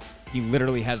back, he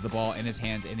literally has the ball in his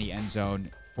hands in the end zone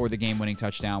for the game-winning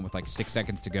touchdown with like 6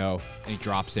 seconds to go, and he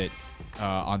drops it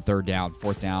on third down,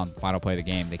 fourth down, final play of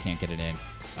the game. They can't get it in,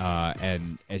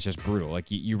 and it's just brutal. Like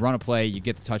you run a play, you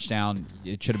get the touchdown.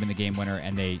 It should have been the game winner,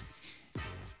 and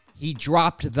he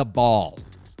dropped the ball.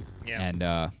 Yeah.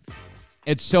 And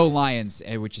it's so Lions,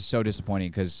 which is so disappointing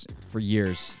because for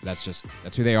years that's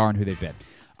who they are and who they've been.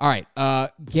 All right,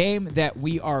 game that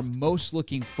we are most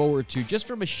looking forward to, just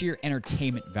from a sheer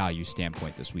entertainment value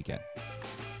standpoint this weekend.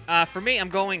 For me, I'm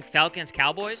going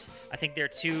Falcons-Cowboys. I think they're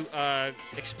two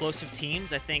explosive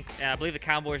teams. I believe the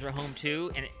Cowboys are home too,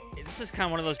 and this is kind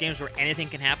of one of those games where anything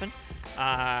can happen.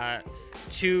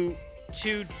 Two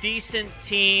decent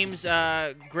teams,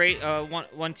 great.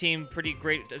 One team pretty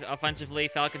great offensively.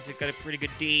 Falcons have got a pretty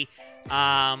good D,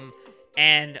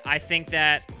 and I think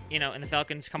that and the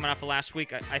Falcons coming off of last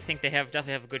week, I think they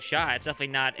definitely have a good shot. It's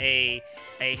definitely not a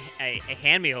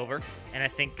hand me over, and I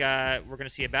think we're going to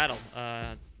see a battle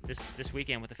this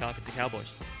weekend with the Falcons and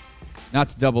Cowboys. Not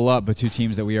to double up, but two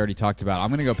teams that we already talked about. I'm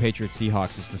going to go Patriots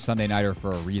Seahawks. It's the Sunday nighter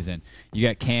for a reason. You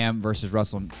got Cam versus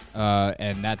Russell,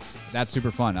 and that's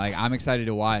super fun. I'm excited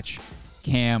to watch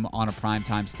Cam on a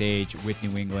primetime stage with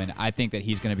New England. I think that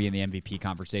he's going to be in the MVP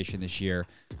conversation this year.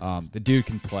 The dude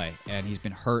can play, and he's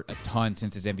been hurt a ton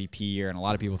since his MVP year, and a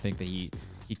lot of people think that he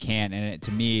can. And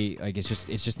to me, it's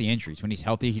just the injuries. When he's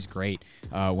healthy, he's great.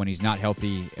 When he's not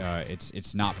healthy,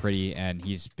 it's not pretty. And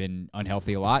he's been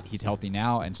unhealthy a lot. He's healthy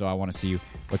now, and so I want to see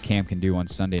what Cam can do on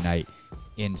Sunday night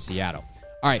in Seattle.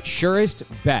 All right, surest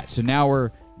bet. So now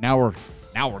we're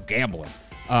gambling.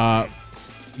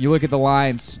 You look at the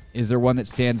lines. Is there one that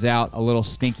stands out? A little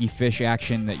stinky fish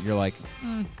action that you're like,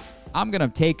 I'm gonna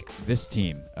take this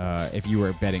team. If you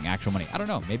were betting actual money, I don't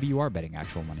know. Maybe you are betting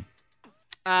actual money.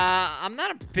 I'm not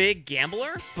a big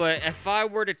gambler, but if I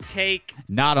were to take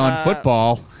not on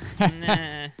football,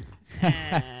 I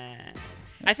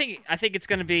think it's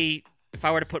going to be, if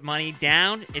I were to put money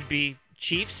down, it'd be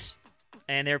Chiefs,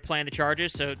 and they're playing the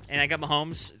Chargers. And I got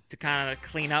Mahomes to kind of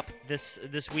clean up this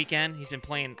weekend. He's been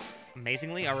playing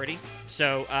amazingly already.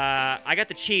 So I got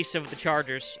the Chiefs over the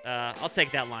Chargers. I'll take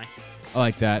that line. I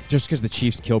like that, just because the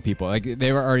Chiefs kill people. Like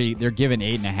they're given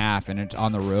 8.5, and it's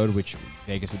on the road, which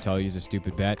Vegas would tell you is a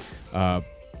stupid bet.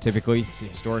 Typically,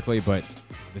 historically, but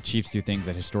the Chiefs do things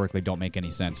that historically don't make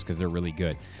any sense because they're really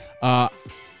good.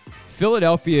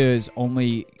 Philadelphia is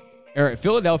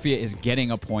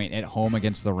getting a point at home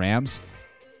against the Rams.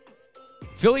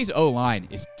 Philly's O-line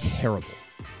is terrible.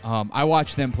 I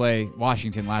watched them play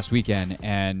Washington last weekend,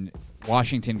 and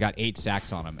Washington got 8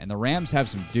 sacks on them. And the Rams have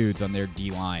some dudes on their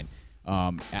D-line.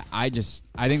 I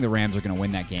think the Rams are going to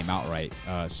win that game outright.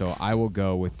 So I will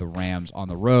go with the Rams on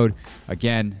the road.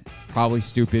 Again, probably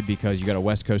stupid because you got a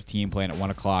West Coast team playing at 1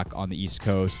 o'clock on the East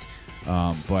Coast.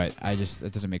 But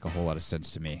it doesn't make a whole lot of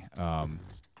sense to me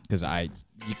because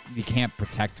you can't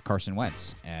protect Carson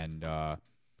Wentz. And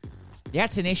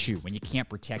that's an issue when you can't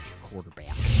protect your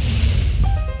quarterback.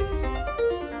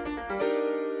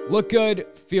 Look good,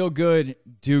 feel good,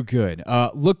 do good.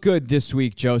 Look good this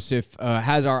week, Joseph,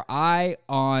 has our eye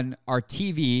on our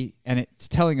TV, and it's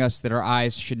telling us that our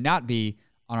eyes should not be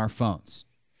on our phones.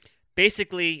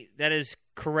 Basically, that is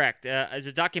correct. There's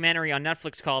a documentary on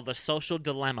Netflix called The Social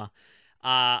Dilemma,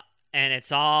 and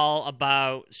it's all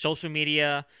about social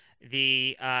media,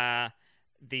 the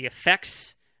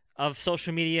effects of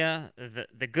social media,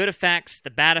 the good effects, the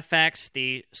bad effects,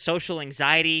 the social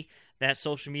anxiety that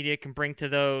social media can bring to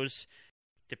those,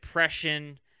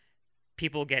 depression,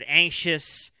 people get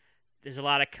anxious, there's a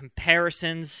lot of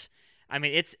comparisons. I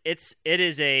mean, it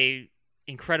is a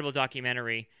incredible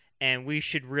documentary, and we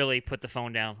should really put the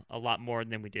phone down a lot more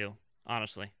than we do,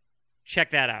 honestly.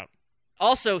 Check that out.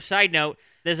 Also, side note,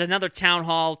 there's another town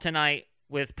hall tonight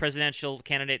with presidential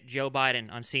candidate Joe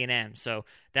Biden on CNN, so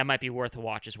that might be worth a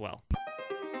watch as well.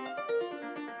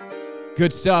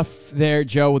 Good stuff there,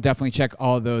 Joe. We'll definitely check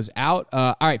all of those out.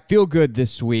 All right, feel good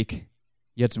this week.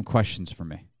 You had some questions for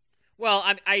me. Well,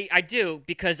 I do,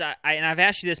 because and I've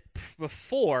asked you this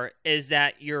before, is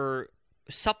that your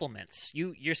supplements,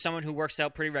 you're someone who works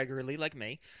out pretty regularly like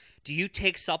me. Do you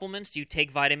take supplements? Do you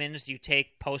take vitamins? Do you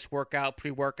take post-workout,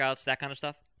 pre-workouts, that kind of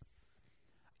stuff?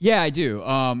 Yeah, I do.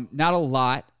 Not a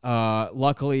lot.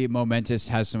 Luckily, Momentous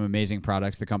has some amazing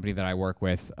products. The company that I work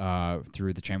with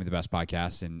through the Train with the Best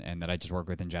podcast and that I just work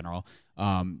with in general,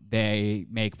 they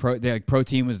make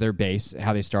protein was their base,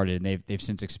 how they started, and they've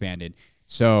since expanded.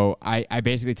 So I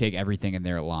basically take everything in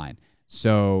their line.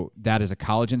 So that is a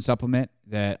collagen supplement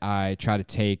that I try to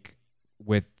take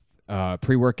with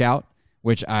pre-workout,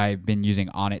 which I've been using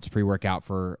Onnit's pre-workout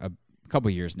for a couple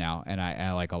of years now, and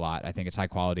I like a lot. I think it's high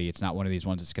quality. It's not one of these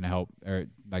ones that's going to help or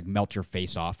like melt your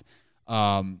face off.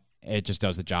 It just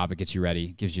does the job. It gets you ready,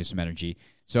 gives you some energy.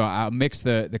 So I'll mix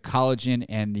the collagen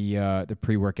and the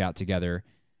pre-workout together,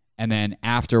 and then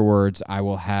afterwards I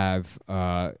will have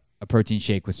a protein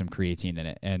shake with some creatine in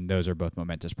it, and those are both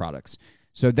Momentous products.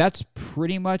 So that's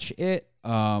pretty much it.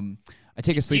 I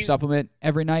take a sleep supplement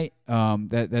every night.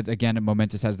 That again,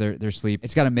 Momentous has their sleep.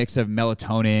 It's got a mix of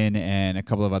melatonin and a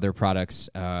couple of other products,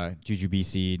 jujube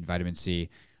seed, vitamin C,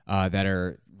 that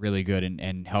are really good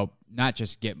and help not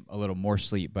just get a little more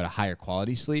sleep, but a higher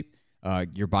quality sleep.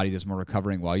 Your body does more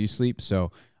recovering while you sleep.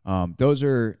 So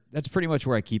that's pretty much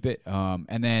where I keep it.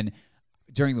 And then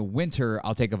during the winter,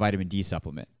 I'll take a vitamin D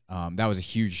supplement. That was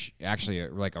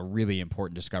a really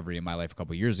important discovery in my life a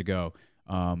couple of years ago.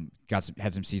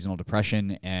 Had some seasonal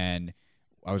depression, and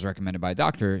I was recommended by a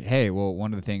doctor, hey, well,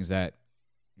 one of the things that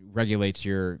regulates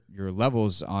your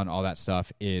levels on all that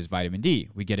stuff is vitamin D.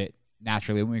 We get it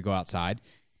naturally when we go outside.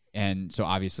 And so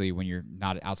obviously when you're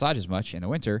not outside as much in the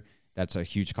winter, that's a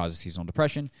huge cause of seasonal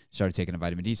depression. Started taking a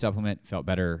vitamin D supplement, felt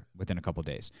better within a couple of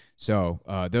days. So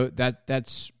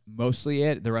that's mostly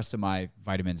it. The rest of my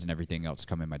vitamins and everything else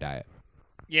come in my diet.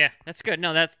 Yeah, that's good.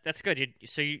 No, that's good.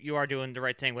 So you are doing the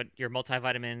right thing with your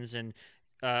multivitamins and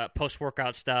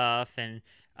post-workout stuff. And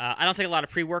I don't take a lot of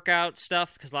pre-workout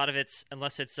stuff because a lot of it's,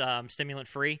 unless it's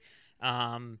stimulant-free,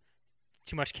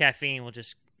 too much caffeine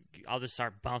I'll just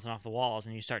start bouncing off the walls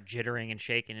and you start jittering and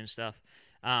shaking and stuff.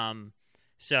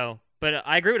 But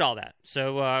I agree with all that.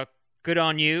 So good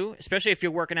on you, especially if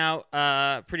you're working out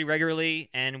pretty regularly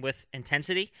and with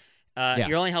intensity.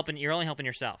 You're only helping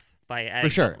yourself. For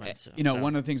sure.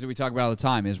 One of the things that we talk about all the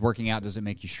time is working out doesn't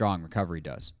make you strong. Recovery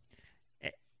does.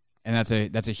 And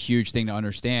that's a huge thing to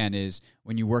understand is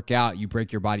when you work out, you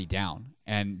break your body down.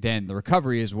 And then the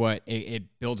recovery is what it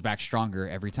builds back stronger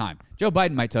every time. Joe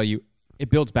Biden might tell you it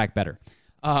builds back better.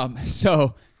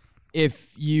 So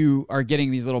if you are getting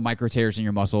these little micro tears in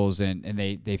your muscles and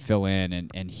they fill in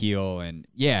and heal, and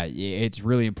it's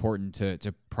really important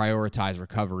to prioritize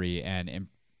recovery, and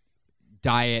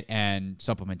diet and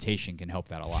supplementation can help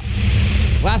that a lot.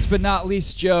 Last but not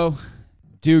least, Joe,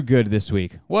 do good this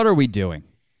week. What are we doing?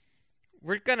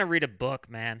 We're going to read a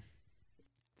book, man.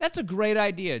 That's a great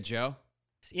idea, Joe.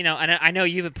 And I know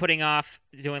you've been putting off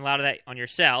doing a lot of that on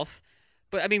yourself,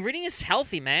 but I mean, reading is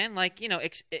healthy, man. Like,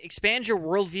 expand your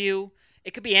worldview.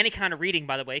 It could be any kind of reading,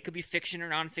 by the way. It could be fiction or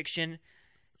nonfiction.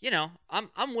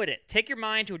 I'm with it. Take your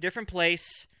mind to a different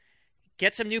place.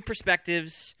 Get some new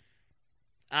perspectives.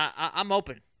 I'm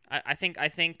open. I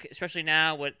think, especially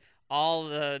now with all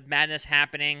the madness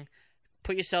happening,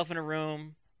 put yourself in a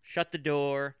room, shut the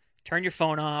door, turn your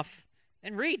phone off,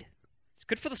 and read. It's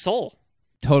good for the soul.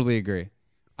 Totally agree.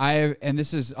 And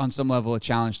this is on some level a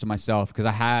challenge to myself because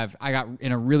I got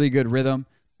in a really good rhythm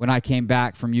when I came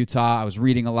back from Utah. I was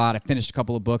reading a lot. I finished a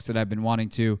couple of books that I've been wanting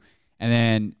to, and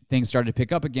then things started to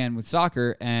pick up again with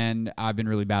soccer, and I've been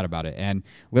really bad about it. And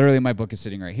literally, my book is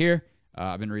sitting right here.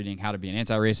 I've been reading How to Be an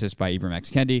Anti-Racist by Ibram X.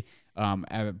 Kendi,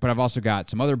 but I've also got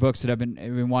some other books that I've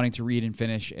been wanting to read and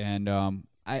finish, and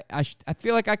I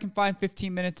feel like I can find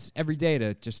 15 minutes every day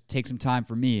to just take some time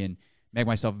for me and make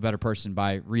myself a better person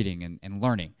by reading and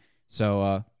learning.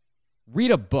 So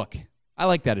read a book. I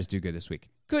like that as Do Good this week.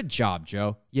 Good job,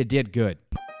 Joe. You did good.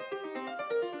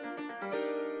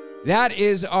 That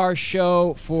is our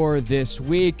show for this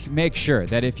week. Make sure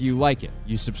that if you like it,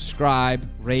 you subscribe,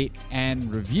 rate,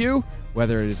 and review,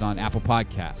 whether it is on Apple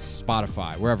Podcasts,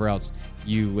 Spotify, wherever else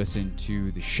you listen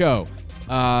to the show.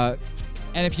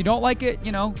 And if you don't like it,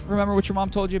 remember what your mom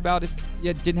told you about if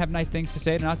you didn't have nice things to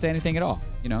say to not say anything at all.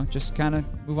 Just kind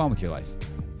of move on with your life.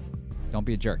 Don't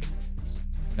be a jerk.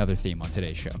 Another theme on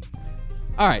today's show.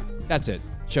 All right, that's it.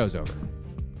 Show's over.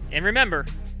 And remember,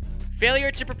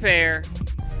 failure to prepare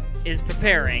is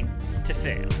preparing to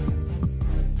fail.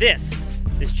 This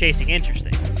is Chasing Interesting.